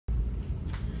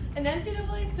An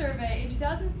NCAA survey in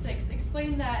 2006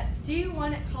 explained that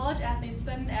D1 college athletes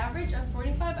spend an average of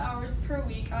 45 hours per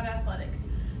week on athletics.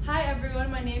 Hi everyone,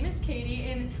 my name is Katie,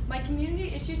 and my community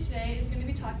issue today is going to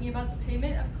be talking about the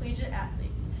payment of collegiate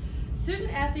athletes.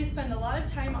 Student athletes spend a lot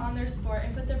of time on their sport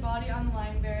and put their body on the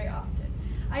line very often.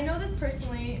 I know this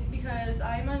personally because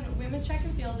I'm on women's track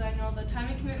and field, and I know the time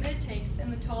and commitment it takes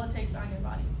and the toll it takes on your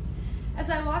body. As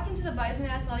I walk into the Bison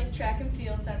Athletic Track and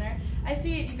Field Center, I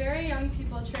see very young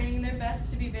people training their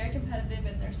best to be very competitive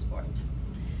in their sport.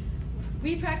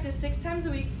 We practice 6 times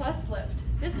a week plus lift.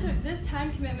 This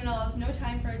time commitment allows no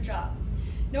time for a job.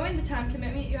 Knowing the time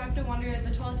commitment, you have to wonder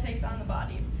the toll it takes on the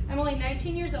body. I'm only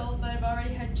 19 years old, but I've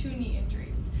already had 2 knee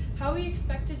injuries. How are we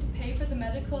expected to pay for the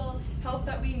medical help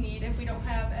that we need if we don't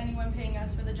have anyone paying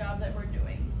us for the job that we're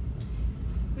doing?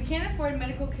 We can't afford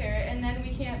medical care, and then we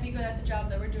can't be good at the job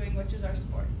that we're doing, which is our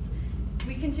sports.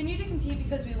 We continue to compete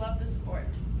because we love the sport.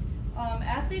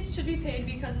 Athletes should be paid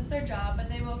because it's their job, but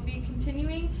they will be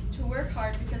continuing to work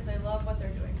hard because they love what they're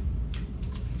doing.